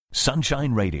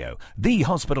Sunshine Radio, the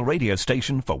hospital radio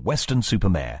station for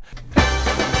Weston-super-Mare.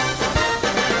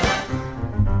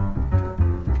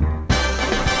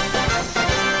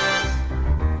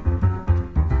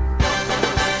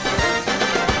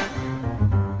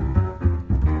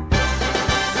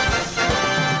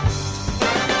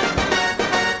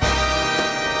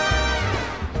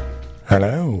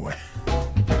 Hello.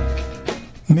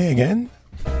 Me again?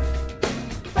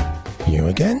 You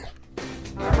again?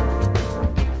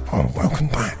 Oh, welcome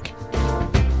back.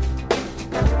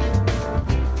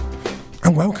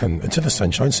 And welcome to the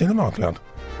Sunshine Cinema Club.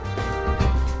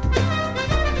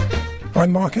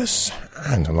 I'm Marcus,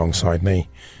 and alongside me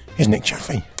is Nick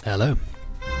Chaffee. Hello.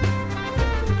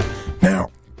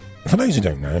 Now, for those who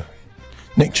don't know,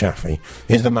 Nick Chaffee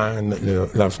is the man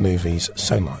that loves movies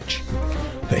so much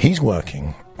that he's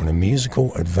working on a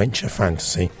musical adventure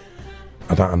fantasy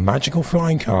about a magical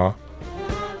flying car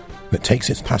that takes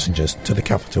its passengers to the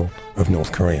capital of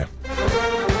North Korea.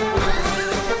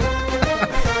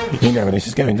 You know where this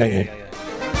is going, don't you? Yeah.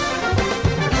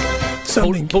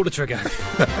 Pull the trigger.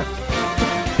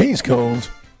 He's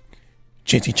called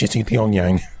Chitty Chitty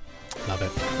Pyongyang. Love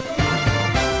it.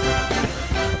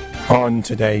 On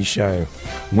today's show,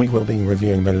 we will be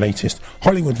reviewing the latest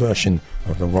Hollywood version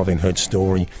of the Robin Hood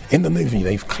story in the movie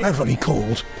they've cleverly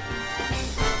called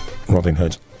Robin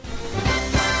Hood.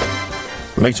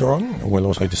 Later on, we'll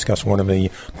also discuss one of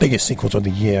the biggest sequels of the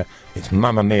year. It's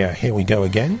Mamma Mia, Here We Go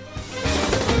Again.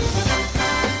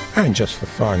 And just for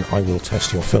fun, I will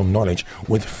test your film knowledge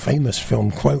with famous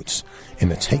film quotes in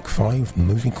the Take 5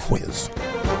 movie quiz.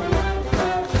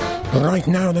 Right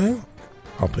now, though,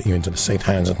 I'll put you into the safe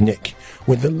hands of Nick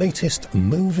with the latest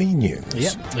movie news.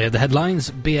 Yeah, the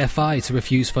headlines: BFI to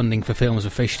refuse funding for films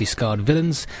with facially scarred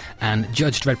villains, and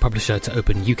Judge Dredd publisher to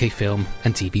open UK film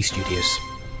and TV studios.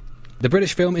 The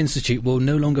British Film Institute will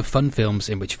no longer fund films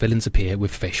in which villains appear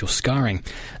with facial scarring.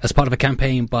 As part of a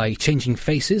campaign by Changing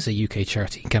Faces, a UK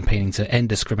charity campaigning to end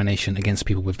discrimination against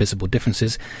people with visible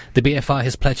differences, the BFI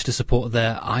has pledged to support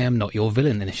their I Am Not Your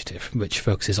Villain initiative, which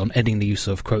focuses on ending the use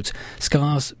of, quote,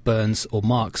 scars, burns or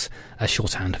marks as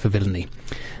shorthand for villainy.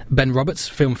 Ben Roberts,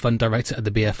 Film Fund Director at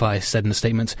the BFI, said in a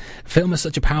statement, "Film has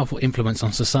such a powerful influence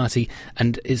on society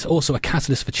and is also a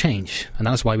catalyst for change, and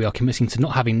that is why we are committing to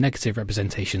not having negative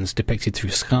representations depicted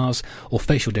through scars or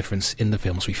facial difference in the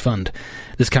films we fund.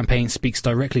 This campaign speaks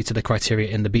directly to the criteria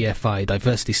in the BFI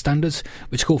diversity standards,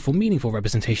 which call for meaningful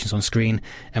representations on screen,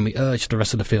 and we urge the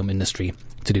rest of the film industry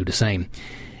to do the same."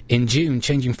 In June,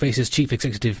 Changing Faces chief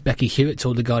executive Becky Hewitt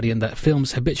told The Guardian that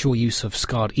film's habitual use of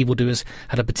scarred evildoers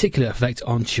had a particular effect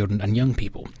on children and young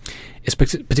people. It's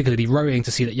particularly worrying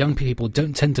to see that young people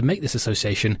don't tend to make this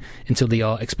association until they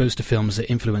are exposed to films that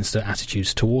influence their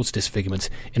attitudes towards disfigurement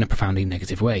in a profoundly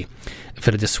negative way.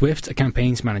 Phillida Swift, a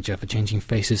campaigns manager for Changing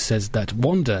Faces, says that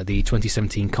Wanda, the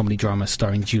 2017 comedy drama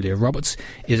starring Julia Roberts,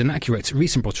 is an accurate,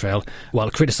 recent portrayal, while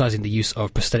criticising the use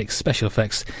of prosthetic special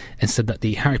effects, and said that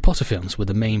the Harry Potter films were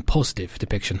the main positive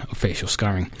depiction of facial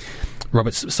scarring.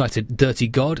 Roberts cited Dirty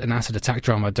God, an acid attack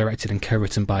drama directed and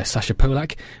co-written by Sasha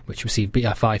Polak, which received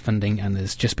BFI funding and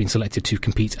has just been selected to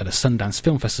compete at a Sundance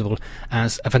Film Festival,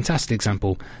 as a fantastic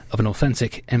example of an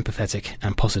authentic, empathetic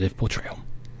and positive portrayal.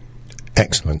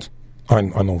 Excellent.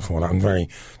 I'm all for that. I'm very,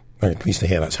 very pleased to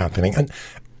hear that's happening. And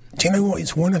do you know what?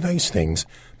 It's one of those things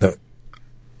that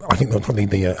I think there'll probably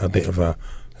be a bit of a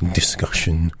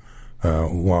discussion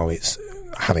while it's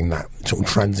having that sort of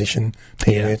transition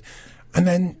period. Yeah. And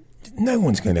then no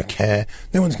one's going to care.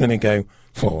 No one's going to go,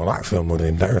 well, that film would have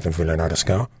been better if Villain had a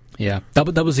scar. Yeah, that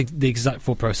was the exact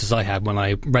thought process I had when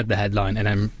I read the headline and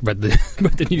then read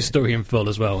the news story in full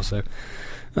as well. So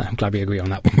I'm glad we agree on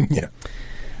that one. Yeah.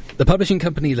 The publishing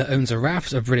company that owns a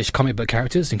raft of British comic book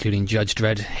characters, including Judge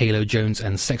Dredd, Halo Jones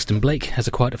and Sexton Blake, has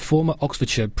acquired a former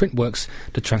Oxfordshire Printworks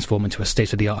to transform into a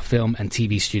state-of-the-art film and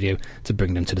TV studio to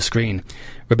bring them to the screen.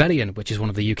 Rebellion, which is one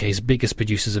of the UK's biggest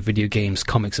producers of video games,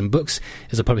 comics and books,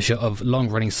 is a publisher of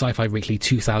long-running sci-fi weekly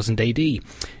 2000 AD. It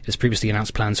has previously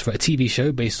announced plans for a TV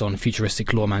show based on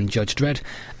futuristic lawman Judge Dredd,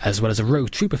 as well as a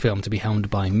Rogue Trooper film to be helmed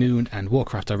by Moon and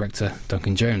Warcraft director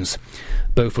Duncan Jones.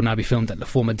 Both will now be filmed at the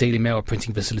former Daily Mail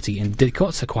printing facility in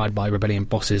Didcot, acquired by Rebellion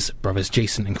bosses brothers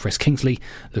Jason and Chris Kingsley,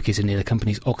 located near the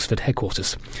company's Oxford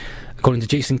headquarters. According to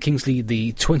Jason Kingsley,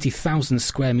 the 20,000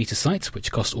 square metre site,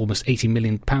 which cost almost £80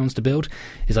 million to build,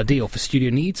 is ideal for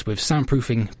studio needs with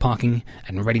soundproofing, parking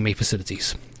and ready-made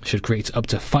facilities. Should create up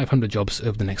to 500 jobs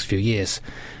over the next few years.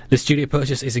 This studio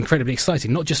purchase is incredibly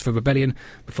exciting, not just for Rebellion,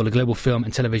 but for the global film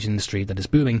and television industry that is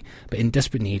booming, but in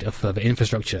desperate need of further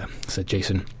infrastructure, said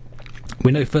Jason.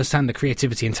 We know firsthand the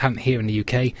creativity and talent here in the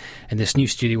UK, and this new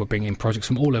studio will bring in projects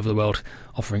from all over the world,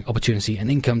 offering opportunity and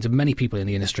income to many people in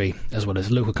the industry, as well as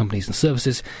local companies and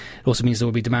services. It also means there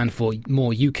will be demand for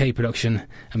more UK production,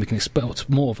 and we can export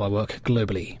more of our work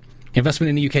globally. Investment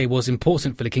in the UK was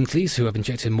important for the Kingsleys, who have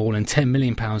injected more than £10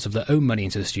 million of their own money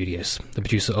into the studios. The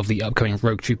producer of the upcoming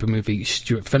Rogue Trooper movie,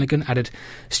 Stuart Finnegan, added,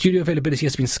 "Studio availability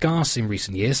has been scarce in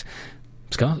recent years."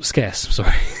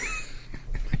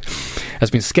 Has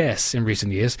been scarce in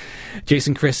recent years.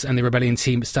 Jason Chris and the Rebellion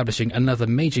team establishing another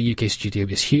major UK studio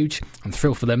is huge. I'm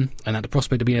thrilled for them, and at the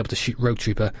prospect of being able to shoot Rogue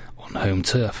Trooper on home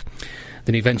turf.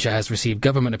 The new venture has received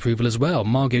government approval as well.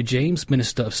 Margot James,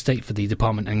 Minister of State for the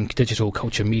Department of Digital,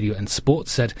 Culture, Media and Sport,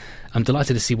 said, "I'm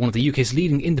delighted to see one of the UK's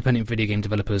leading independent video game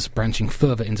developers branching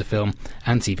further into film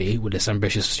and TV with this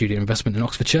ambitious studio investment in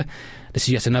Oxfordshire. This is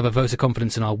yet another vote of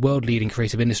confidence in our world-leading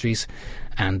creative industries,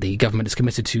 and the government is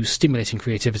committed to stimulating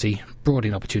creativity,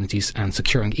 broadening opportunities and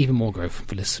securing even more growth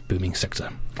for this booming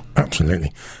sector."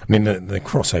 Absolutely. I mean, the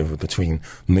crossover between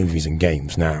movies and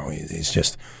games now is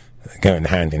just going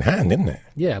hand in hand, isn't it?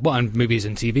 Yeah, well, and movies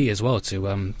and TV as well, to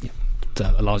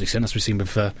a large extent, as we've seen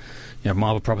with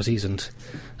Marvel properties and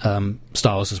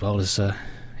Star Wars as well as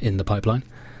in the pipeline.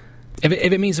 If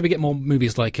it means that we get more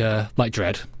movies like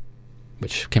Dredd,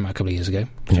 which came out a couple of years ago,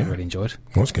 which I really enjoyed.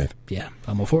 That's good. Yeah,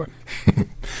 I'm all for it.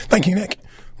 Thank you, Nick.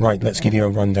 Right, let's give you a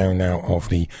rundown now of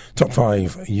the top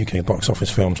 5 UK box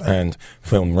office films and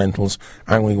film rentals,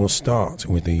 and we will start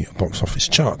with the box office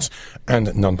charts. And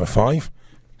at number 5,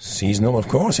 seasonal, of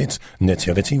course, it's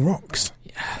Nativity Rocks.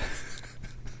 Yeah.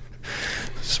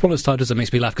 It's one of those titles that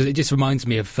makes me laugh, because it just reminds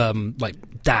me of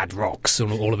Dad Rocks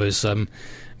and all of those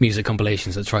music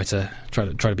compilations that try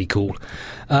to be cool.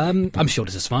 I'm sure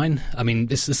this is fine. I mean,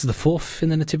 this is the 4th in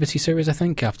the Nativity series, I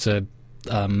think, after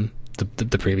the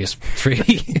previous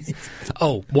 3.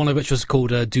 Oh, one of which was called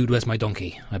Dude, Where's My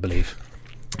Donkey, I believe.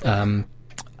 I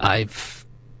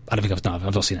don't think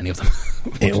I've not seen any of them.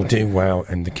 It'll do well,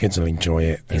 and the kids will enjoy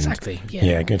it. Exactly.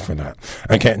 Yeah, good for that.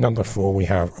 Okay, at number 4 we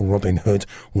have Robin Hood,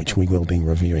 which we will be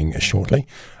reviewing shortly.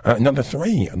 Number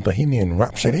 3, Bohemian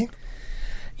Rhapsody.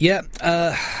 Yeah,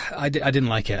 I didn't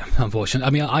like it, unfortunately. I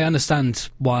mean, I understand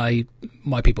why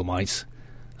people might,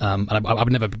 and I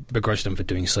would never begrudge them for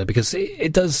doing so, because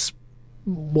it does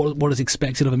what is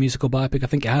expected of a musical biopic. I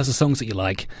think it has the songs that you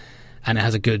like, and it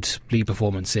has a good lead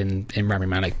performance in Rami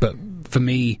Malek. But for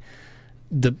me,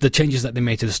 the changes that they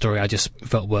made to the story, I just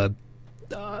felt were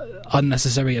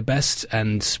unnecessary at best,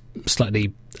 and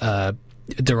slightly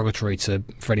derogatory to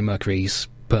Freddie Mercury's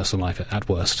personal life at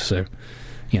worst. So,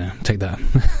 take that.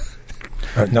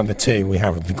 Number 2, we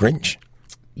have The Grinch.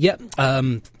 Yeah,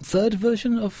 third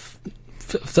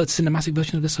cinematic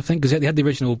version of this, I think, because they had the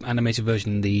original animated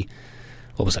version in the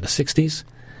 60s.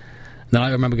 Then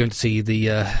I remember going to see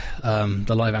the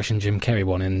live action Jim Carrey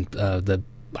one in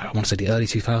I want to say the early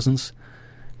 2000s,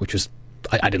 which was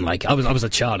I didn't like it. I was a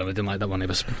child and I didn't like that one. It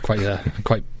was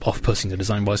quite off-putting, the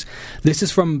design was. This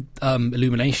is from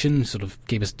Illumination, sort of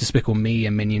gave us Despicable Me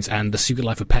and Minions and The Secret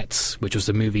Life of Pets, which was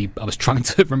the movie I was trying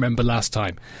to remember last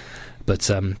time. But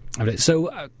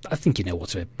so I think you know what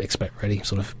to expect, really.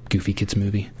 Sort of goofy kids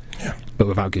movie. Yeah. But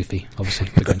without Goofy, obviously.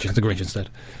 The Grinch instead.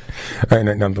 And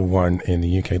at number 1 in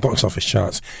the UK box office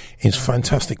charts is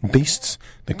Fantastic Beasts,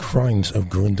 The Crimes of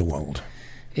Grindelwald.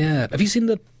 Yeah. Have you seen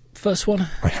the first one?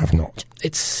 I have not.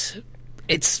 It's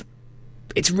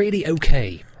really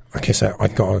okay. Okay, so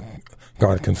I've got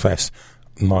to confess,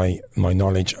 my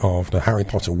knowledge of the Harry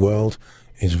Potter world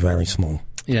is very small.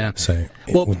 Yeah. So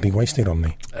it would be wasted on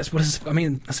me. That's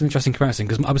an interesting comparison,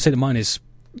 because I would say that mine is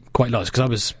quite large, because I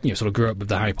was sort of grew up with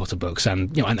the Harry Potter books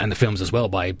and and the films as well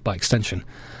by extension,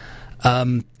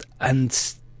 and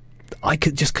I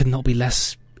could not be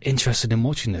less interested in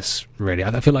watching this, really.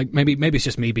 I feel like maybe it's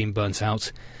just me being burnt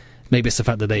out. Maybe it's the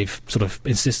fact that they've sort of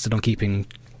insisted on keeping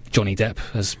Johnny Depp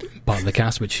as part of the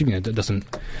cast, which doesn't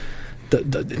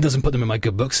put them in my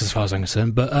good books as far as I'm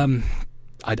concerned. But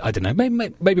I don't know.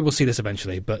 Maybe we'll see this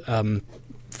eventually. But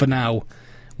for now,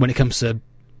 when it comes to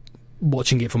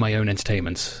watching it for my own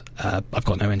entertainment, I've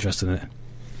got no interest in it,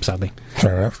 sadly.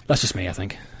 Fair enough. That's just me, I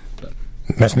think. But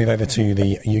let's move over to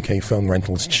the UK film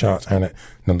rentals chart, and at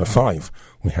number 5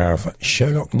 we have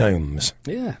Sherlock Gnomes.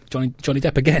 Yeah, Johnny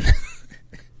Depp again.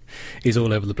 He's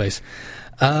all over the place.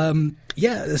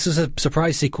 This is a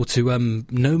surprise sequel to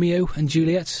Gnomeo and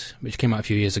Juliet, which came out a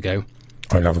few years ago.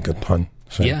 I love a good pun.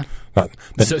 So yeah.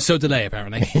 So delay,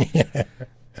 apparently. Yeah.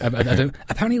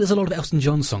 Apparently there's a lot of Elton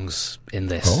John songs in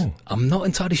this. Oh. I'm not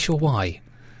entirely sure why.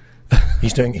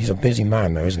 He's a busy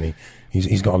man, though, isn't he?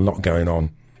 He's got a lot going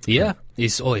on. Yeah.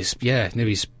 He's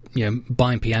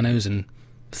buying pianos and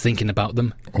thinking about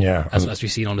them. Yeah. As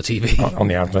we've seen on the TV. On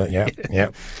the advert, yeah.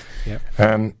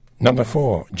 Yeah. Number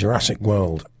 4, Jurassic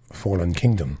World Fallen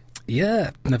Kingdom.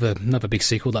 Yeah, another big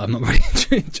sequel that I'm not really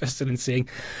interested in seeing.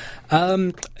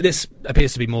 This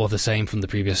appears to be more of the same from the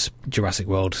previous Jurassic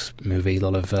World movie. A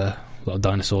lot of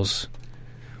dinosaurs,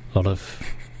 a lot of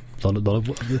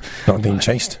Not being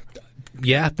chased.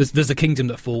 Yeah, there's a kingdom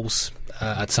that falls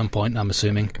at some point, I'm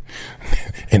assuming.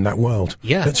 In that world.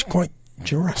 Yeah. That's quite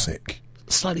Jurassic.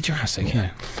 Slightly Jurassic,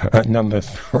 yeah. At number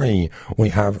 3, we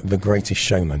have The Greatest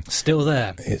Showman. Still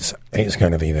there. It's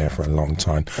going to be there for a long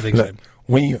time. I think so.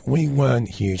 We weren't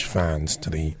huge fans, to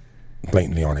be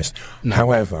blatantly honest. No.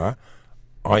 However,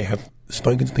 I have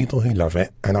spoken to people who love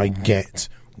it, and I get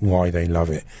why they love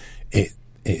it. It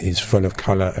is full of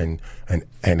colour and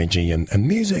energy and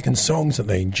music and songs that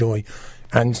they enjoy.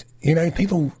 And, you know,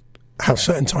 people have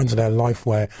certain times in their life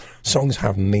where songs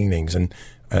have meanings, and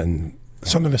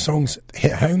some of the songs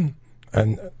hit home,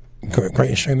 and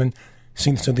Greatest Showman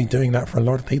seems to be doing that for a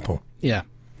lot of people. Yeah.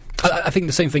 I think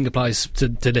the same thing applies to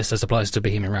this as applies to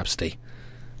Bohemian Rhapsody,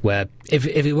 where if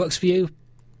it works for you,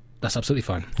 that's absolutely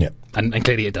fine. Yeah. And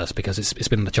clearly it does, because it's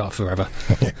been on the chart forever.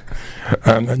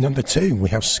 At number 2, we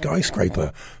have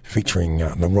Skyscraper featuring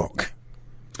The Rock.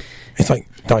 It's like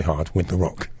Die Hard with The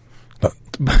Rock. But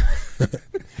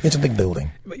it's a big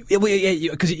building. Yeah,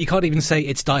 because you can't even say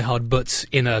it's Die Hard, but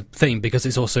in a thing, because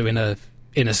it's also in a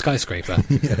skyscraper.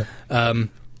 Yeah.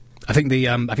 I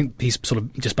think he's sort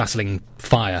of just battling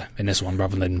fire in this one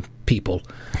rather than people.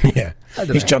 Yeah,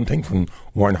 he's jumping from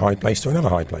one high place to another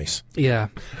high place. Yeah.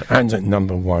 And at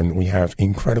number 1, we have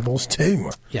Incredibles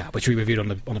 2. Yeah, which we reviewed on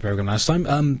the program last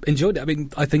time. Enjoyed it. I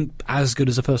mean, I think as good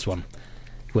as the first one,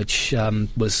 which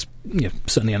was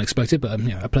certainly unexpected, but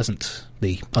a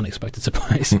pleasantly unexpected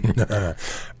surprise.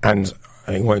 And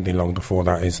it won't be long before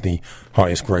that is the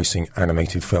highest grossing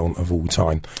animated film of all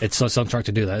time. It's on track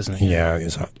to do that, isn't it? Yeah,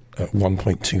 it's at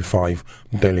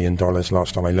 $1.25 billion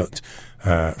last time I looked.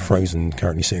 Frozen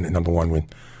currently sitting at number 1 with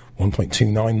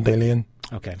 $1.29 billion.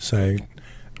 Okay. So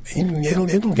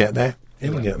it'll get there.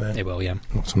 It'll get there. It will, yeah.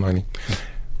 Lots of money.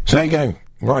 So there you go.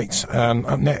 Right,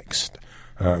 up next.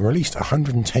 Released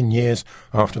 110 years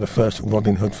after the first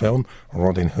Robin Hood film,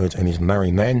 Robin Hood and His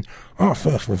Merry Men, our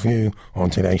first review on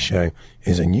today's show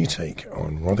is a new take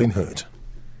on Robin Hood.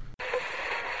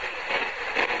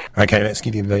 Okay, let's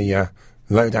give you the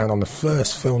lowdown on the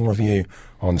first film review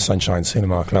on Sunshine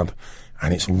Cinema Club,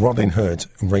 and it's Robin Hood,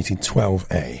 rated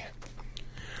 12A.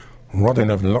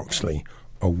 Robin of Locksley,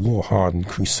 a war-hardened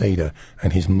crusader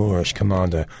and his Moorish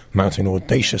commander mount an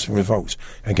audacious revolt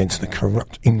against the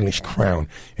corrupt English crown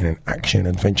in an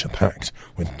action-adventure packed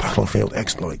with battlefield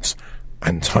exploits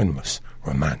and timeless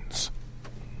romance.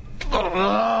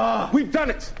 We've done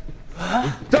it!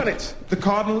 We've done it! The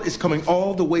Cardinal is coming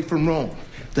all the way from Rome.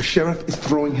 The sheriff is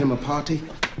throwing him a party,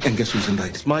 and guess who's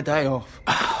indicted? It's my day off.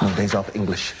 No days off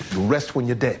English. You rest when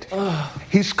you're dead.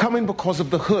 He's coming because of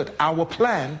the Hood. Our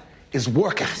plan is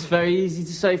working. It's very easy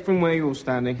to say from where you're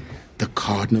standing. The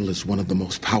Cardinal is one of the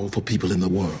most powerful people in the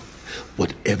world.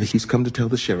 Whatever he's come to tell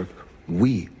the sheriff,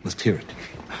 we must hear it.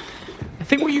 I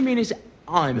think what you mean is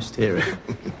I must hear it.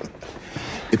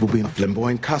 It will be a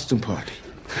flamboyant costume party.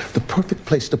 The perfect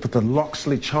place to put the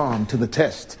Locksley charm to the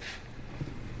test.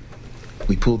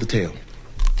 We pull the tail.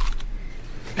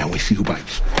 Now we see who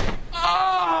bites.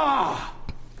 I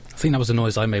think that was the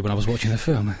noise I made when I was watching the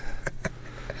film.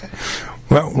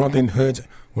 Well, Robin Hood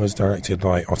was directed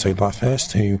by Otto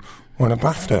Bathurst, who won a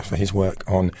BAFTA for his work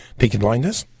on Peaky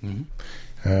Blinders.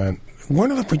 Mm-hmm.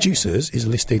 One of the producers is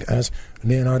listed as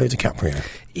Leonardo DiCaprio.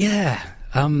 Yeah.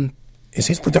 It's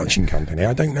his production company.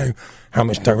 I don't know how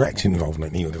much direct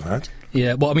involvement he would have had.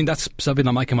 Yeah, well, I mean, that's something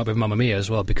that might come up with Mamma Mia as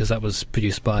well, because that was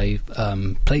produced by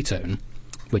Playtone,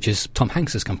 which is Tom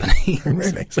Hanks's company.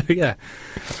 Really? So, yeah.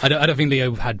 I don't think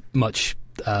Leo had much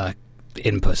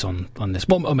input on this.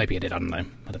 Well, or maybe it did, I don't know.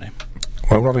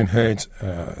 Well, Robin Hood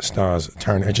stars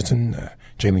Taron Egerton,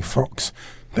 Jamie Foxx,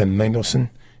 Ben Mendelsohn,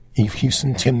 Eve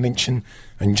Hewson, Tim Minchin,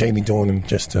 and Jamie Dornan,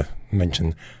 just to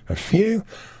mention a few.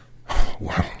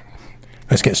 Wow.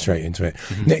 Let's get straight into it.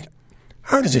 Mm-hmm. Nick,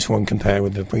 how does this one compare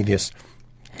with the previous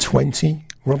 20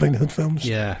 Robin Hood films?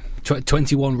 Yeah,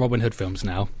 21 Robin Hood films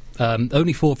now.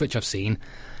 Only 4 of which I've seen,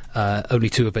 only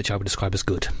 2 of which I would describe as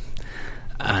good.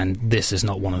 And this is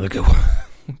not one of the good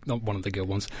not one of the good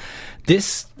ones.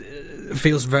 This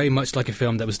feels very much like a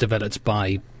film that was developed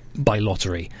by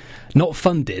lottery, not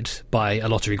funded by a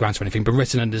lottery grant or anything, but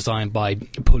written and designed by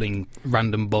pulling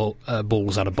random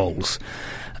balls out of bowls.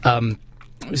 So,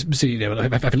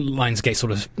 Lionsgate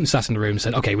sort of sat in the room and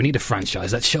said, okay, we need a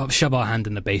franchise, let's shove our hand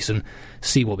in the basin,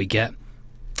 see what we get.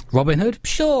 Robin Hood?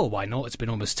 Sure, why not? It's been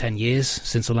almost 10 years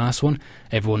since the last one.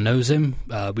 Everyone knows him.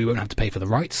 We won't have to pay for the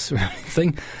rights or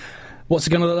anything. What's it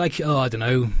going to look like? Oh, I don't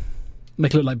know.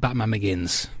 Make it look like Batman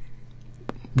Begins.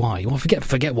 Why? Well,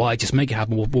 forget why. Just make it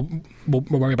happen. We'll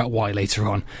worry about why later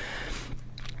on.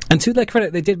 And to their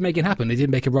credit, they did make it happen. They did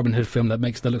make a Robin Hood film that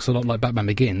looks a lot like Batman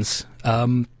Begins.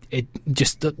 It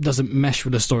just doesn't mesh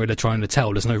with the story they're trying to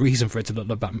tell. There's no reason for it to look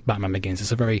like Batman Begins.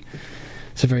 It's a very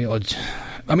odd...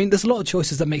 I mean, there's a lot of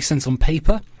choices that make sense on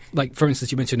paper. Like, for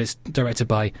instance, you mentioned it's directed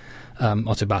by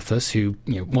Otto Bathurst, who,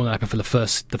 more than happy for the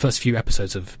first few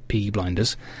episodes of Peaky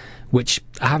Blinders, which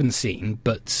I haven't seen,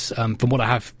 but from what I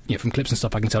have, from clips and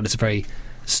stuff, I can tell it's a very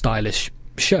stylish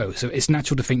show. So it's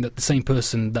natural to think that the same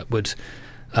person that would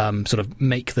sort of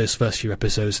make those first few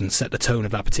episodes and set the tone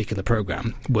of that particular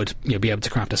program would be able to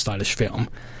craft a stylish film.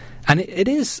 And it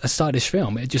is a stylish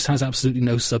film. It just has absolutely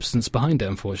no substance behind it,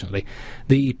 unfortunately.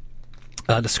 The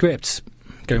script,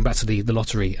 going back to the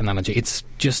lottery analogy, it's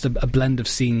just a blend of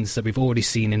scenes that we've already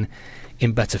seen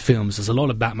in better films. There's a lot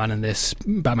of Batman in this,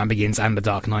 Batman Begins and The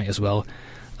Dark Knight as well,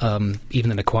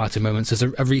 even in the quieter moments. There's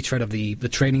a retread of the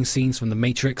training scenes from The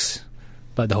Matrix,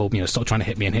 like the whole, stop trying to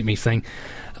hit me thing.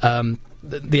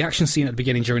 The action scene at the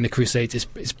beginning during the Crusades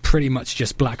is pretty much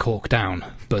just Black Hawk Down,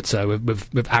 but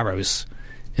with arrows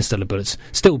instead of bullets.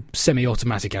 Still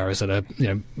semi-automatic arrows that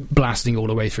are blasting all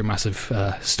the way through massive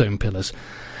stone pillars.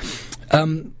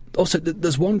 Also,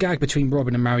 there's one gag between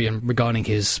Robin and Marion regarding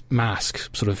his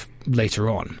mask, sort of later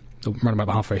on, right about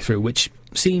halfway through, which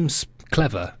seems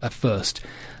clever at first,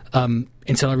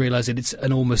 until I realised that it's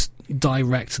an almost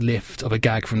direct lift of a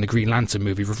gag from the Green Lantern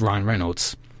movie with Ryan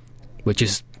Reynolds, which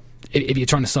is, if you're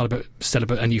trying to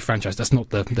celebrate a new franchise, that's not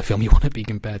the film you want to be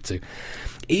compared to.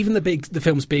 Even the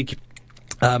film's big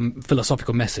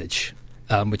philosophical message,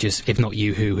 which is "if not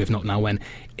you, who? If not now, when?"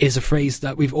 is a phrase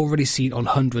that we've already seen on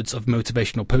hundreds of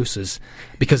motivational posters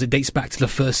because it dates back to the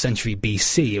 1st century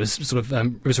BC. It was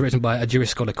it was written by a Jewish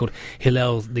scholar called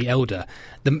Hillel the Elder.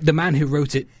 The man who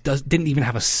wrote it didn't even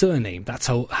have a surname. That's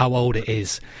how old it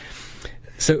is.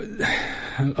 So the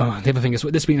other thing is,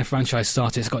 with this being a franchise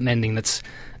starter, it's got an ending that's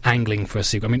angling for a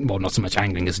sequel. I mean, well, not so much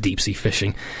angling as deep sea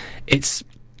fishing. It's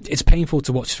painful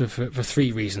to watch for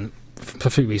three reasons.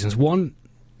 For three reasons: one,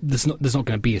 there's not going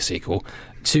to be a sequel.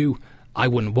 Two, I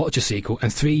wouldn't watch a sequel.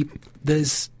 And three,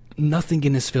 there's nothing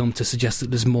in this film to suggest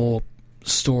that there's more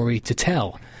story to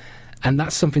tell. And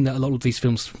that's something that a lot of these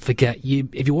films forget.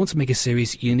 If you want to make a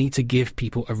series, you need to give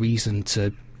people a reason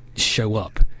to show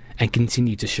up and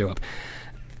continue to show up.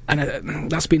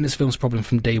 And that's been this film's problem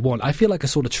from day one. I feel like I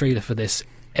saw the trailer for this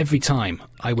every time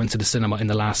I went to the cinema in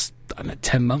the last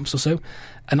 10 months or so,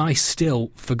 and I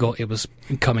still forgot it was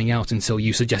coming out until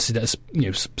you suggested it as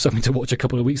something to watch a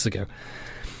couple of weeks ago.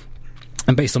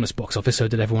 And based on its box office, so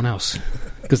did everyone else.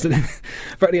 Because right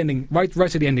at the ending, right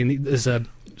at the ending, there's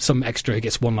some extra who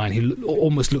gets one line who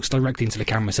almost looks directly into the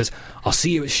camera and says, "I'll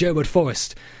see you at Sherwood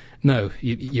Forest." No,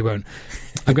 you won't.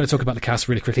 I'm going to talk about the cast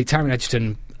really quickly. Taron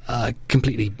Egerton,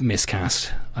 completely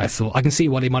miscast. I can see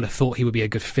why they might have thought he would be a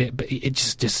good fit, but he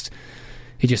just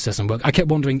doesn't work. I kept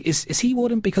wondering, is he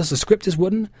wooden because the script is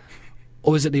wooden,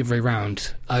 or is it the other way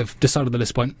around? I've decided at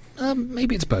this point,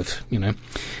 maybe it's both.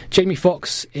 Jamie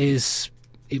Foxx he's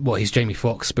Jamie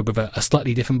Foxx, but with a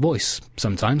slightly different voice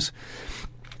sometimes.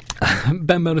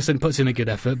 Ben Mendelsohn puts in a good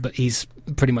effort, but he's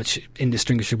pretty much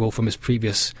indistinguishable from his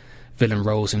previous villain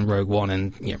roles in Rogue One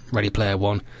and Ready Player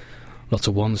One. Lots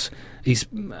of ones.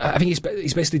 I think he's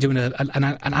basically doing an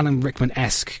Alan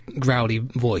Rickman-esque growly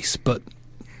voice, but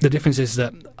the difference is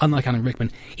that, unlike Alan Rickman,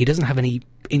 he doesn't have any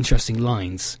interesting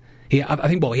lines. I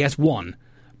think he has one,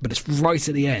 but it's right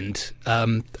at the end,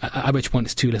 at which point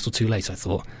it's too little too late, I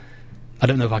thought. I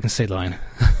don't know if I can say the line.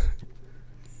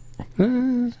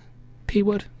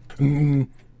 P-word? No.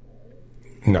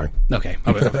 Okay,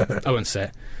 I won't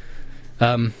say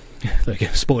it. Look,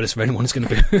 spoilers for anyone who's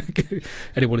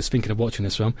thinking of watching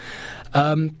this film.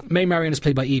 May Marion is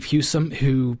played by Eve Hewson,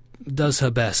 who does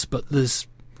her best, but there's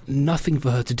nothing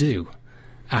for her to do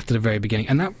after the very beginning,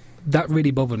 and that really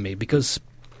bothered me because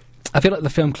I feel like the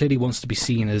film clearly wants to be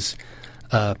seen as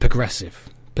progressive,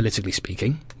 politically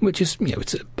speaking, which is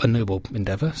it's a noble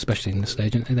endeavour, especially in this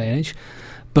day and age,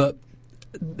 but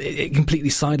it completely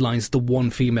sidelines the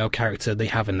one female character they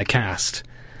have in the cast.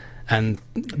 And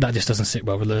that just doesn't sit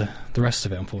well with the rest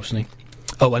of it, unfortunately.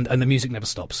 Oh, and the music never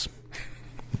stops.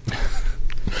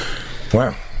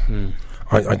 Wow.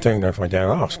 I don't know if I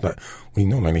dare ask, but we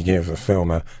normally give a film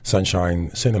a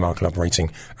Sunshine Cinema Club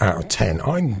rating out of 10.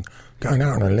 I'm going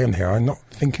out on a limb here. I'm not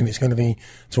thinking it's going to be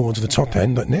towards the top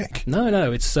end, but Nick?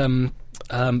 No, it's I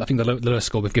think the lowest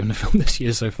score we've given the film this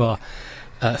year so far.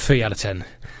 3 out of 10.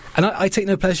 And I take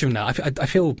no pleasure in that. I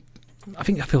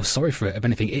think I feel sorry for it, if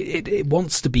anything. It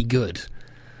wants to be good,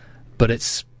 but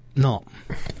it's not.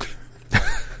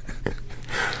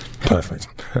 Perfect.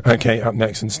 Okay, up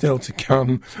next and still to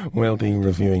come, we'll be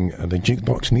reviewing the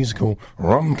jukebox musical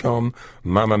rom-com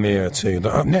Mamma Mia 2.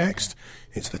 But up next,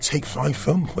 it's the Take 5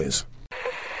 film quiz.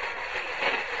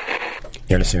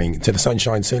 You're listening to the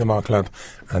Sunshine Cinema Club,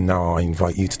 and now I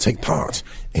invite you to take part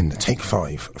in the Take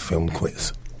 5 film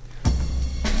quiz.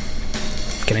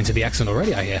 Get into the accent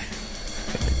already, I hear.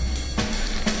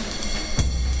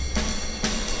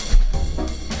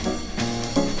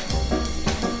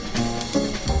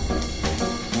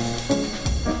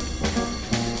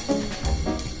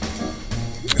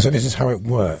 So this is how it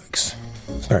works.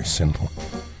 It's very simple.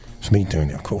 It's me doing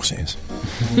it, of course it is.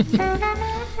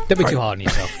 Don't be too hard on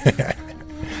yourself.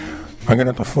 I'm going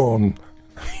to perform...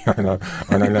 I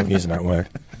love using that word.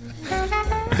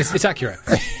 It's accurate.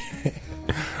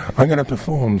 I'm going to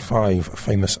perform 5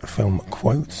 famous film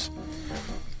quotes,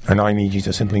 and I need you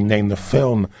to simply name the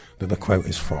film that the quote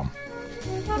is from.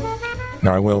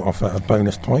 Now, I will offer a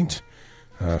bonus point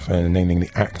for naming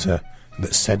the actor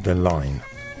that said the line.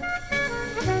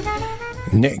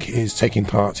 Nick is taking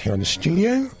part here in the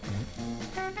studio,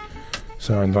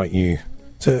 so I invite you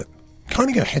to kind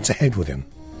of go head-to-head with him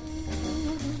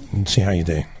and see how you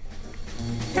do.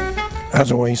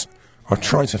 As always, I'll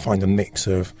try to find a mix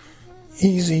of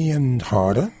easy and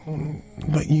harder,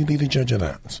 but you be the judge of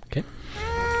that. Okay.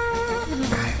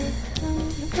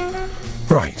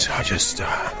 Right, I just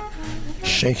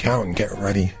shake out and get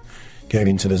ready, get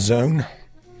into the zone.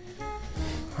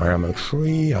 I am a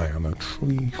tree, I am a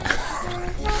tree.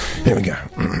 Here we go.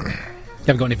 You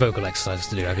haven't got any vocal exercises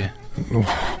to do, have you?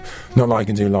 Not like I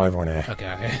can do live on air.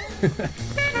 Okay.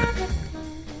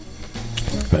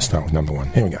 Let's start with number 1.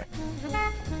 Here we go.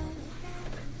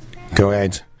 Go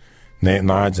ahead, make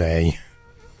my day.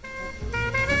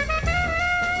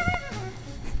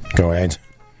 Go ahead,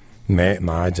 make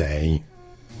my day.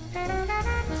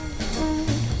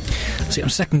 See, I'm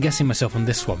second guessing myself on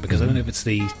this one because I don't know if it's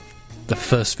the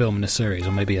first film in the series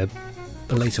or maybe a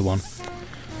later one.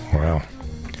 Well,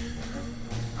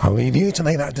 I'll leave you to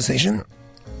make that decision.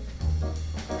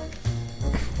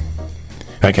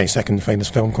 Okay, second famous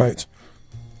film quote.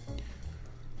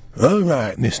 All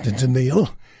right, Mr.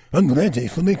 DeMille, I'm ready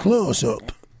for my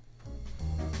close-up.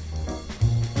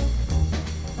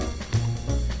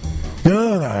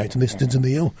 All right, Mr.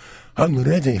 DeMille, I'm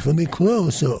ready for my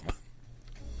close-up.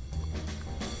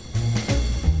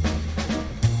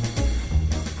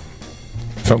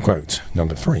 Film quote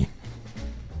number 3.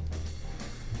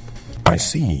 I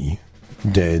see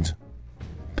dead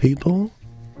people.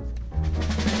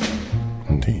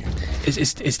 Indeed.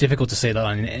 It's difficult to say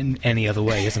that in any other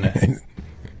way, isn't it?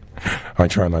 I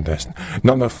try my best.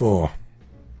 Number 4.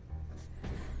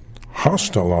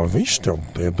 Hasta la vista,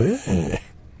 baby.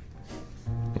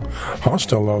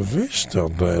 Hasta la vista,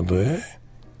 baby.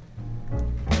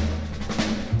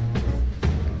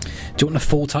 Do you want the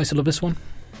full title of this one?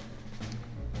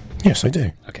 Yes, I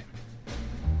do. Okay.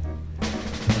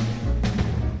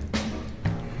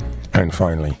 And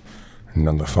finally,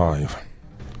 number 5.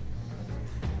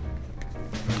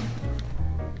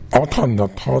 Open the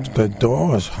pod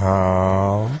doors,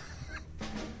 Hal.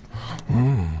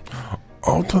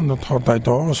 Open the pod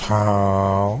doors,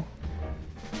 Hal.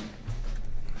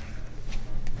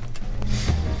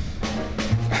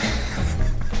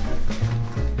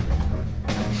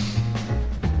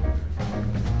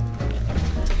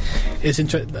 It's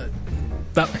interesting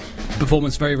that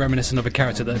performance very reminiscent of a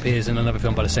character that appears in another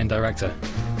film by the same director.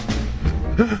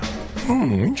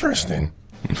 Interesting.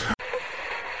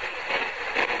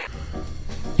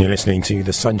 You're listening to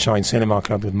the Sunshine Cinema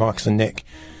Club with Marcus and Nick,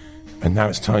 and now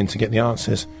it's time to get the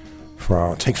answers for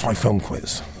our Take 5 film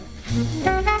quiz.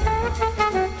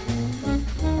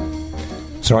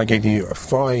 So I gave you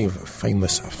 5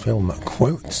 famous film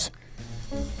quotes,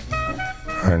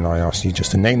 and I asked you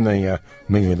just to name the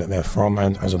movie that they're from,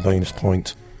 and as a bonus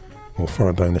point, or for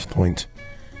a bonus point,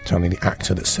 tell me the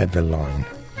actor that said the line.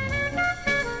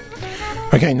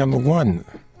 Okay, number 1.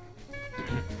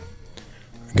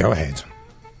 Go ahead.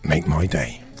 Make my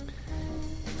day.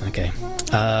 Okay.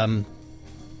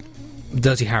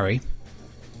 Dirty Harry,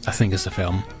 I think is the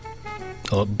film.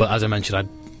 But as I mentioned, I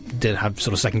did have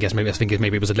sort of second guess. Maybe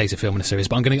it was a later film in the series.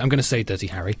 But I'm gonna say Dirty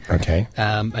Harry. Okay.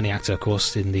 And the actor, of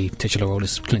course, in the titular role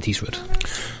is Clint Eastwood.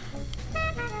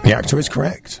 The actor is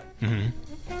correct. Mm-hmm.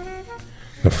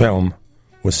 The film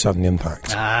was Sudden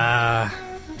Impact.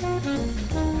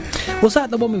 Was that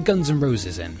the one with Guns N'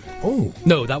 Roses in? Oh.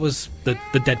 No, that was the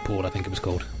Deadpool, I think it was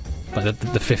called. Like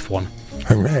the fifth one.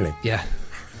 Oh, really? Yeah.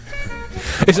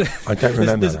 I don't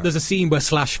remember that. There's a scene where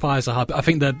Slash fires a harp. I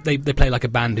think that they play like a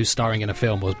band who's starring in a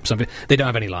film or something. They don't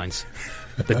have any lines.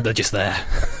 They're just there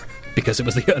because it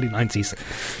was the early 90s.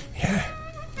 Yeah.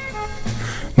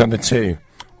 Number 2.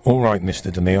 All right,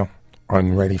 Mr. DeMille,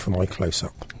 I'm ready for my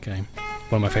close-up. Okay.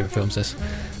 One of my favourite films is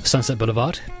Sunset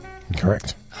Boulevard.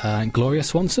 Correct. Gloria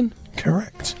Swanson.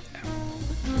 Correct.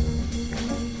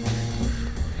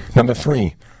 Number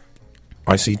 3.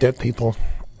 I see dead people.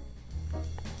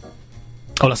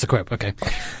 Oh, that's the quote. Okay.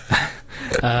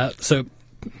 So,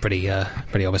 pretty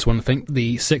obvious one, I think.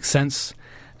 The Sixth Sense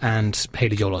and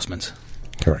Haley Joel Osment.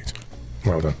 Correct.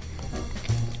 Well done.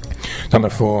 Number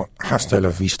 4. Hasta la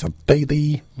vista,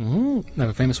 baby.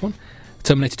 Another famous one.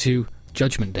 Terminator 2,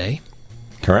 Judgment Day.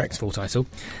 Correct. Full title.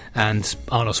 And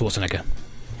Arnold Schwarzenegger.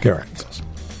 Correct.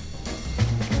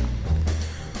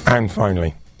 And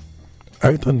finally,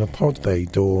 open the pod bay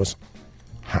doors.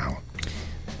 How?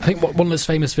 I think one of those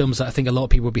famous films that I think a lot of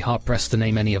people would be hard-pressed to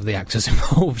name any of the actors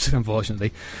involved,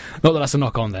 unfortunately. Not that that's a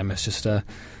knock on them, it's just, I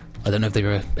don't know if they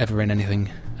were ever in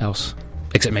anything else.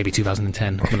 Except maybe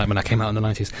 2010, when I came out in the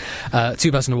 90s.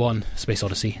 2001, Space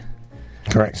Odyssey.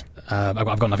 Correct.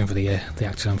 I've got nothing for the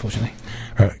actor, unfortunately.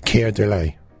 Keir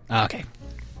Delay. Okay.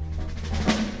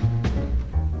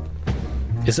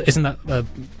 Isn't that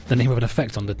the name of an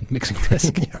effect on the mixing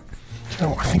disc? Yeah. You know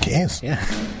what, I think it is. Yeah.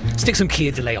 Stick some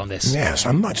Keir Delay on this. Yes,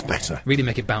 I'm much better. Really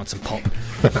make it bounce and pop.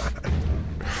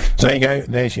 So there you go.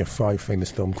 There's your 5 famous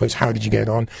film quiz. How did you get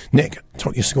on? Nick,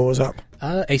 tot your scores up.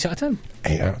 8 out of 10.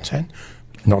 8 out of 10.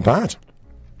 Not bad.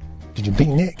 Did you beat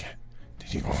Nick?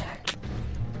 Did you?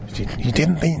 You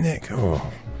didn't beat Nick?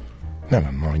 Oh,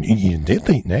 never mind. You did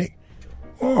beat Nick.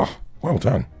 Oh, well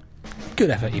done. Good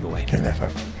effort either way. Good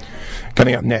effort.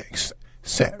 Coming up next,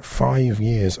 set 5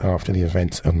 years after the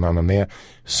events of Mamma Mia,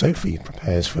 Sophie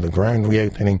prepares for the grand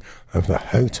reopening of the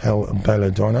Hotel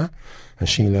Belladonna as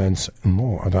she learns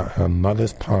more about her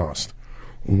mother's past.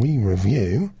 We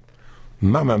review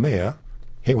Mamma Mia,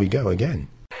 Here We Go Again.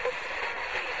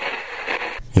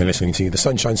 You're listening to the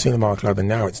Sunshine Cinema Club, and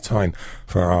now it's time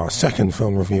for our second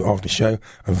film review of the show,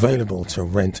 available to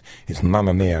rent. It's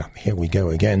Mamma Mia, Here We Go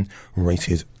Again,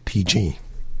 rated PG.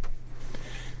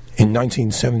 In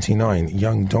 1979,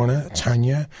 young Donna,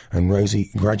 Tanya and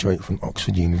Rosie graduate from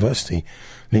Oxford University,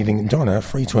 leaving Donna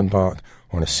free to embark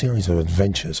on a series of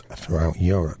adventures throughout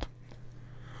Europe.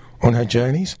 On her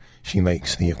journeys, she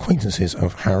makes the acquaintances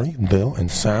of Harry, Bill and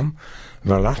Sam,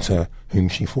 the latter whom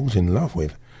she falls in love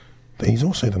with, but he's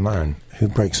also the man who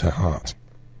breaks her heart.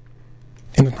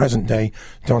 In the present day,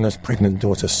 Donna's pregnant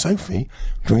daughter Sophie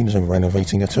dreams of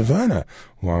renovating a taverna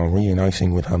while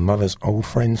reuniting with her mother's old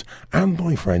friends and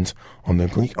boyfriends on the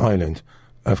Greek island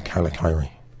of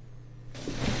Kalakairi.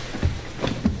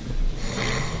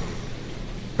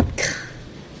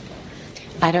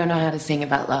 I don't know how to sing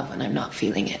about love when I'm not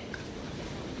feeling it.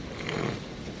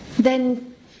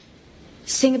 Then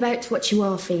sing about what you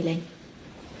are feeling.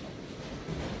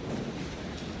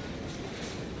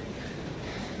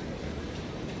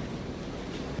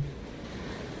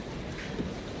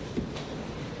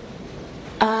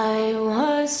 I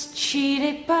was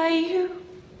cheated by you,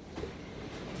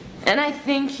 and I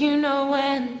think you know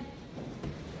when.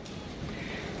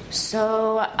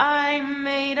 So I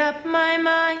made up my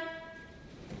mind,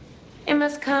 it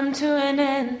must come to an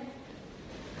end.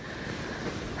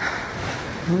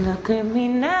 Look at me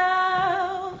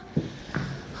now,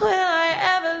 will I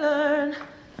ever learn?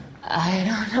 I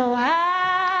don't know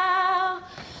how,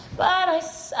 but I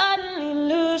suddenly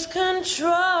lose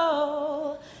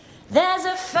control. There's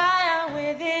a fire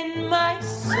within my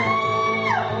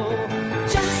soul.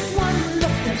 Just one look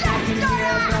and I can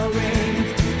hear the ring.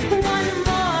 One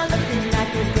more look and I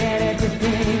could get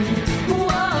everything.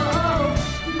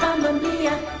 Whoa, Mamma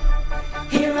Mia,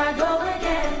 here I go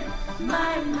again.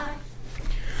 My.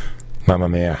 Mamma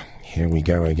Mia, Here We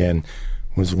Go Again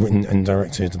was written and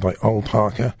directed by Ol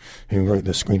Parker, who wrote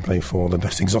the screenplay for The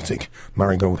Best Exotic,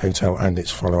 Marigold Hotel, and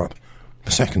its follow-up,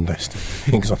 The Second Best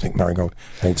Exotic, Marigold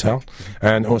Hotel,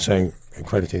 and also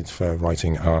credited for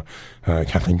writing are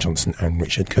Kathleen Johnson and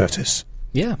Richard Curtis.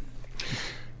 Yeah.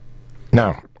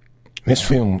 Now, this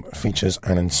film features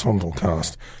an ensemble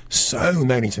cast, so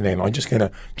many to name. I'm just going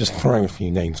to throw a few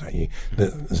names at you.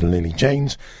 There's Lily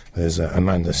James, there's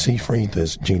Amanda Seyfried,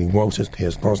 there's Julie Walters,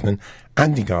 Pierce Brosnan,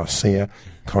 Andy Garcia,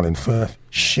 Colin Firth,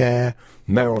 Cher,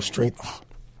 Meryl Streep,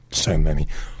 so many.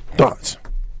 But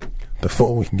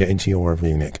before we can get into your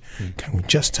review, Nick, can we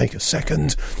just take a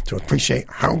second to appreciate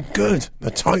how good the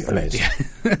title is?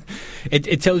 Yeah.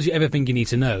 It tells you everything you need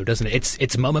to know, doesn't it?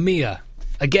 It's Mamma Mia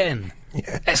again!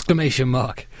 Yeah. Exclamation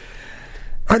mark.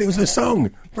 And it was the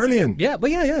song. Brilliant. Yeah, but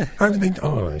yeah. How did they...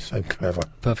 Oh, they're so clever.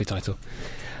 Perfect title.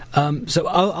 So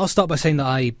I'll start by saying that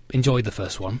I enjoyed the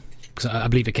first one, because I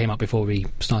believe it came out before we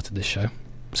started this show.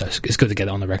 So it's good to get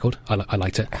it on the record. I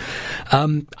liked it.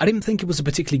 I didn't think it was a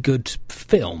particularly good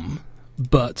film,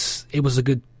 but it was a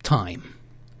good time.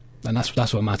 And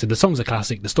that's what mattered. The song's a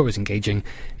classic, the story's engaging,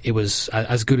 it was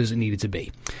as good as it needed to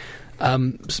be.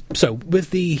 So with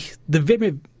the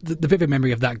vivid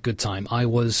memory of that good time, I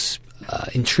was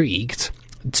intrigued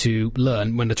to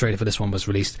learn, when the trailer for this one was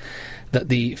released, that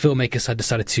the filmmakers had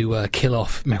decided to kill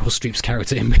off Meryl Streep's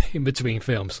character in between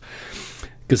films.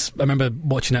 Because I remember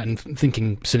watching that and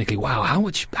thinking cynically, wow,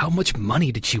 how much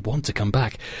money did she want to come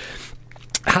back?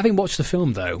 Having watched the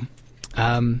film, though,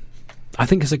 I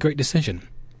think it's a great decision.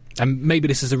 And maybe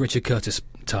this is a Richard Curtis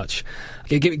touch.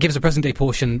 It gives the present-day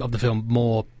portion of the film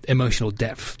more emotional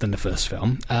depth than the first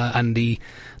film. And the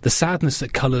sadness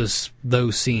that colours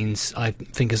those scenes, I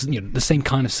think, is the same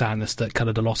kind of sadness that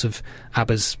coloured a lot of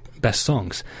ABBA's best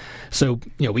songs. So,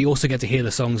 we also get to hear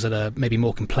the songs that are maybe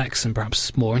more complex and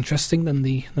perhaps more interesting than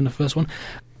the first one.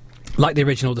 Like the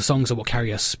original, the songs are what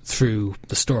carry us through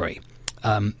the story.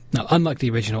 Now, unlike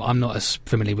the original, I'm not as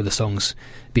familiar with the songs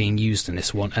being used in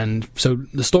this one, and so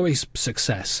the story's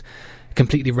success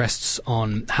completely rests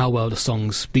on how well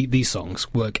these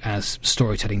songs work as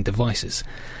storytelling devices.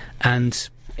 And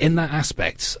in that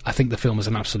aspect, I think the film was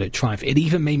an absolute triumph. It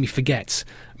even made me forget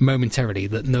momentarily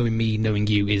that Knowing Me, Knowing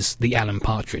You is the Alan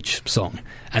Partridge song,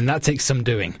 and that takes some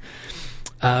doing.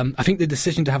 I think the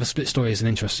decision to have a split story is an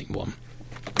interesting one.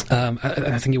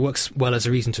 I think it works well as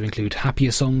a reason to include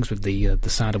happier songs with the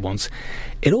sadder ones.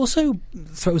 It also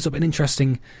throws up an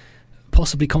interesting,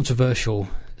 possibly controversial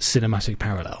cinematic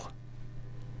parallel.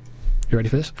 You ready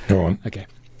for this? Go on. Okay.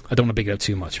 I don't want to big it up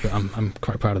too much, but I'm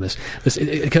quite proud of this.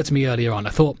 It occurred to me earlier on. I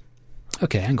thought,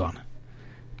 okay, hang on.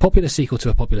 Popular sequel to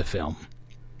a popular film,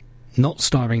 not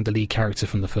starring the lead character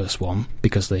from the first one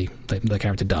because the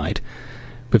character died,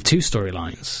 with two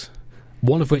storylines.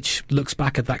 One of which looks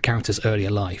back at that character's earlier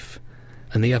life,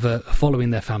 and the other following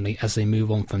their family as they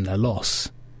move on from their loss.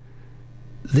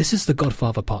 This is The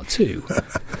Godfather Part 2.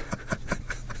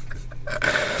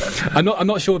 I'm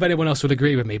not sure if anyone else would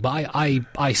agree with me, but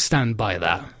I stand by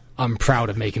that. I'm proud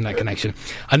of making that connection.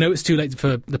 I know it's too late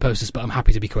for the posters, but I'm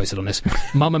happy to be quoted on this.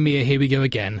 Mamma Mia, here we go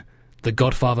again. The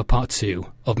Godfather Part 2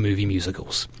 of movie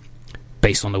musicals,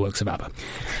 based on the works of ABBA.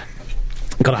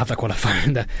 Got to have that qualifier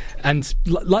in there. And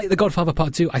like The Godfather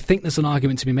Part 2, I think there's an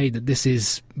argument to be made that this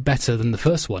is better than the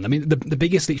first one. I mean, the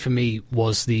biggest leap for me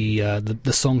was the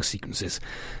song sequences,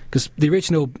 because the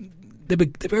original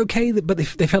they were okay, but they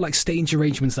felt like stage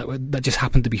arrangements that just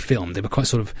happened to be filmed. They were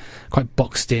quite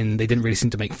boxed in. They didn't really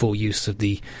seem to make full use of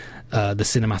the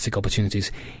cinematic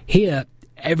opportunities. Here,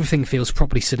 everything feels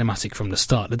properly cinematic from the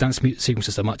start. The dance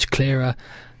sequences are much clearer.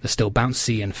 They're still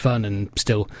bouncy and fun and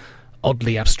still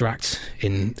oddly abstract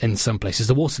in some places.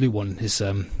 The Waterloo one is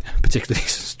particularly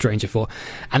stranger for,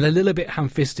 and a little bit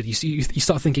ham-fisted. You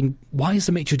start thinking, why is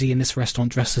the maitre d' in this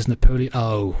restaurant dressed as Napoleon?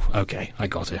 Oh, okay, I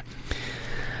got it.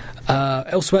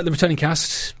 Elsewhere, the returning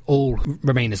cast all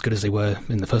remain as good as they were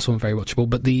in the first one, very watchable.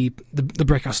 But the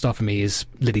breakout star for me is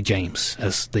Lily James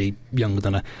as the young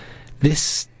Madonna.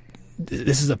 This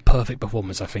is a perfect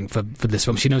performance, I think, for this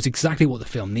film. She knows exactly what the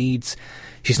film needs.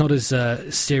 She's not as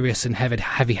serious and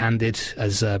heavy-handed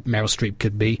as Meryl Streep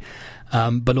could be,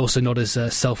 but also not as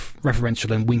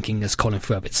self-referential and winking as Colin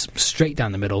Firth. It's straight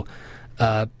down the middle,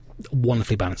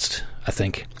 wonderfully balanced, I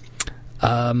think.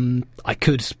 I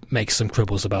could make some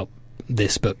quibbles about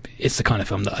this, but it's the kind of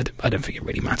film that I don't think it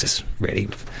really matters, really.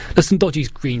 There's some dodgy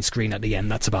green screen at the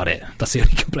end, that's about it. That's the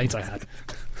only complaint I had.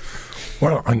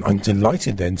 Well, I'm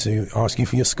delighted then to ask you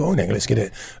for your score, Nick. Let's get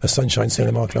it a Sunshine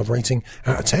Cinema Club rating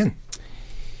out of 10.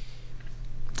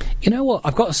 You know what?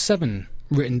 I've got a 7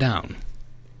 written down,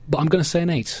 but I'm going to say an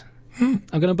 8. I'm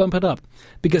going to bump it up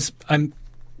because I'm,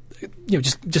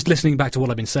 just listening back to what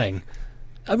I've been saying,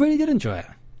 I really did enjoy it,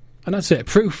 and that's it.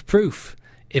 Proof.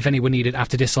 If anyone needed,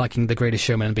 after disliking The Greatest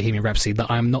Showman and Bohemian Rhapsody,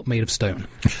 that I am not made of stone.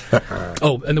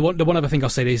 Oh, and the one other thing I'll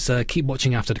say is keep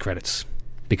watching after the credits.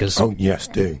 Because, oh, yes,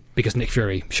 do. Because Nick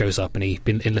Fury shows up and he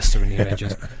enlists her in the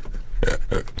Avengers.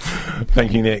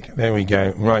 Thank you, Nick. There we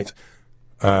go. Right.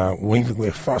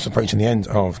 We're fast approaching the end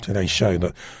of today's show,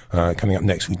 but coming up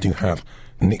next we do have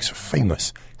Nick's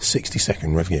famous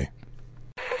 60-second review.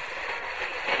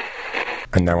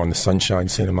 And now on the Sunshine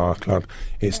Cinema Club,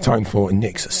 it's time for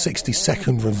Nick's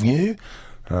 60-second review,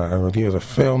 a review of a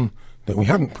film that we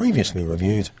haven't previously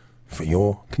reviewed for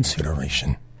your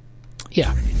consideration.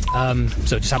 Yeah,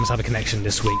 so it just happens to have a connection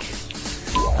this week.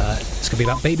 It's going to be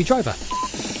about Baby Driver.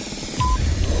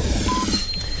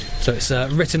 So it's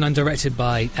written and directed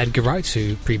by Edgar Wright,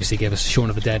 who previously gave us Shaun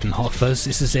of the Dead and Hot Fuzz.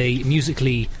 This is a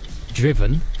musically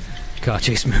driven car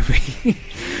chase movie.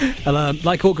 And,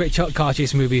 like all great car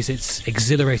chase movies, it's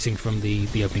exhilarating from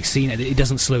the opening scene, and it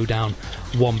doesn't slow down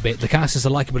one bit. The cast is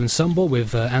a likeable ensemble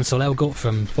with Ansel Elgort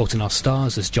from Fault in Our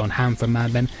Stars as John Hamm from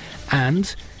Mad Men,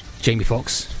 and Jamie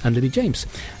Foxx and Lily James.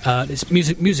 It's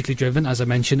musically driven, as I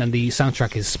mentioned, and the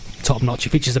soundtrack is top-notch. It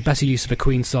features a better use of a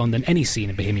Queen song than any scene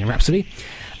in Bohemian Rhapsody.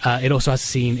 It also has a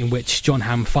scene in which John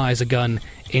Hamm fires a gun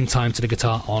in time to the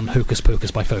guitar on Hocus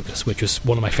Pocus by Focus, which was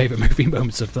one of my favourite movie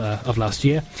moments of last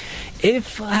year.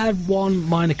 If I had one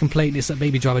minor complaint, it's that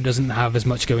Baby Driver doesn't have as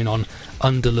much going on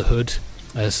under the hood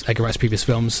as Edgar Wright's previous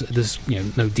films. There's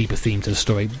no deeper theme to the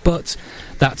story, but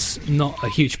that's not a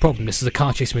huge problem. This is a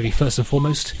car chase movie first and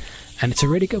foremost, and it's a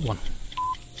really good one.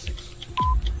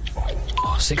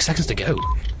 6 seconds to go.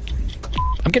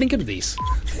 I'm getting good at these.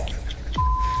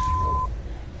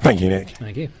 Thank you, Nick.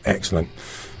 Thank you. Excellent.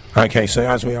 Okay, so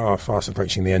as we are fast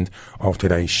approaching the end of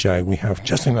today's show, we have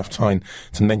just enough time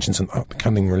to mention some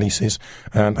upcoming releases.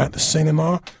 At the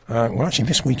cinema, actually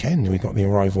this weekend we've got the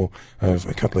arrival of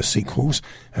a couple of sequels.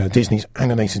 Disney's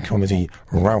animated comedy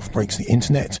Ralph Breaks the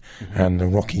Internet and the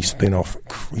Rocky spin-off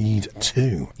Creed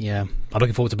 2. Yeah, I'm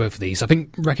looking forward to both of these. I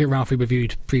think Wreck-It Ralph we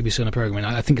reviewed previously on the programme, and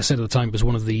I think I said at the time it was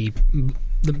one of the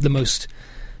most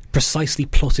precisely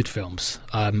plotted films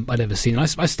I'd ever seen.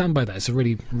 And I stand by that. It's a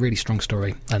really, really strong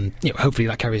story, and hopefully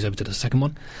that carries over to the second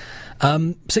one.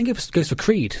 Same goes for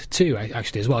Creed 2,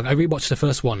 actually, as well. I rewatched the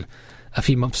first one a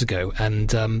few months ago,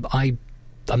 and I'm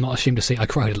not ashamed to say I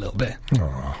cried a little bit.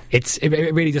 It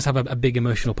really does have a big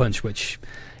emotional punch, which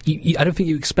I don't think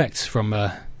you expect from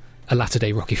a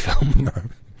latter-day Rocky film. No,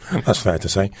 that's fair to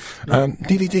say.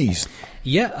 DVDs.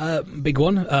 Yeah, big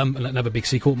one. Another big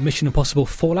sequel, Mission Impossible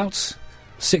Fallout.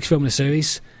 6th film in the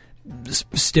series,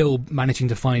 still managing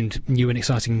to find new and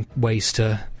exciting ways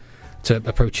to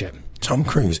approach it. Tom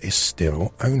Cruise is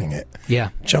still owning it. Yeah.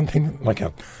 Jumping like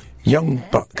a young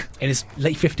buck. In his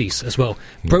late 50s as well.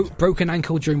 Broken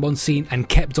ankle during one scene and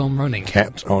kept on running.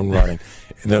 Kept on running.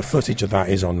 The footage of that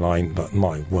is online, but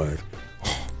my word.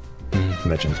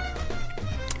 Legend.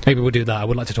 Maybe we'll do that. I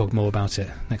would like to talk more about it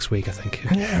next week, I think,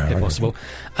 if possible.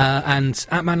 And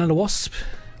Ant-Man and the Wasp.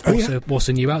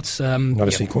 Also new out. Another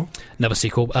sequel. Another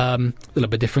sequel. A little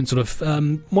bit different, sort of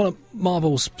one of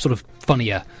Marvel's sort of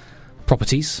funnier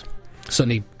properties.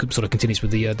 Certainly, sort of continues with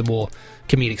the more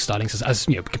comedic stylings as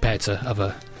compared to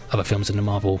other films in the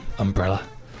Marvel umbrella.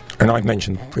 And I've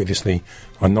mentioned previously,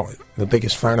 I'm not the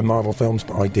biggest fan of Marvel films,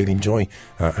 but I did enjoy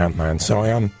Ant-Man, so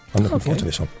I'm looking forward to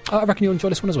this one. I reckon you'll enjoy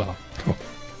this one as well. Cool.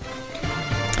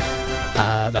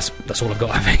 That's all I've got,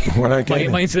 I think. Well, okay.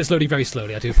 My internet's loading very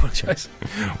slowly, I do apologise.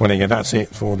 Well, again, that's it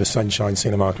for the Sunshine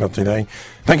Cinema Club today.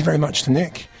 Thank you very much to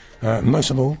Nick. Most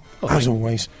of all, as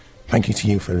always, thank you to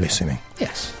you for listening.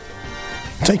 Yes.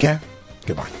 Take care.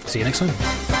 Goodbye. See you next time.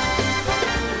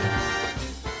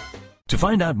 To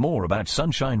find out more about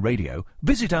Sunshine Radio,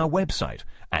 visit our website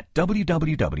at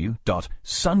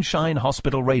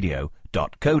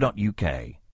www.sunshinehospitalradio.co.uk.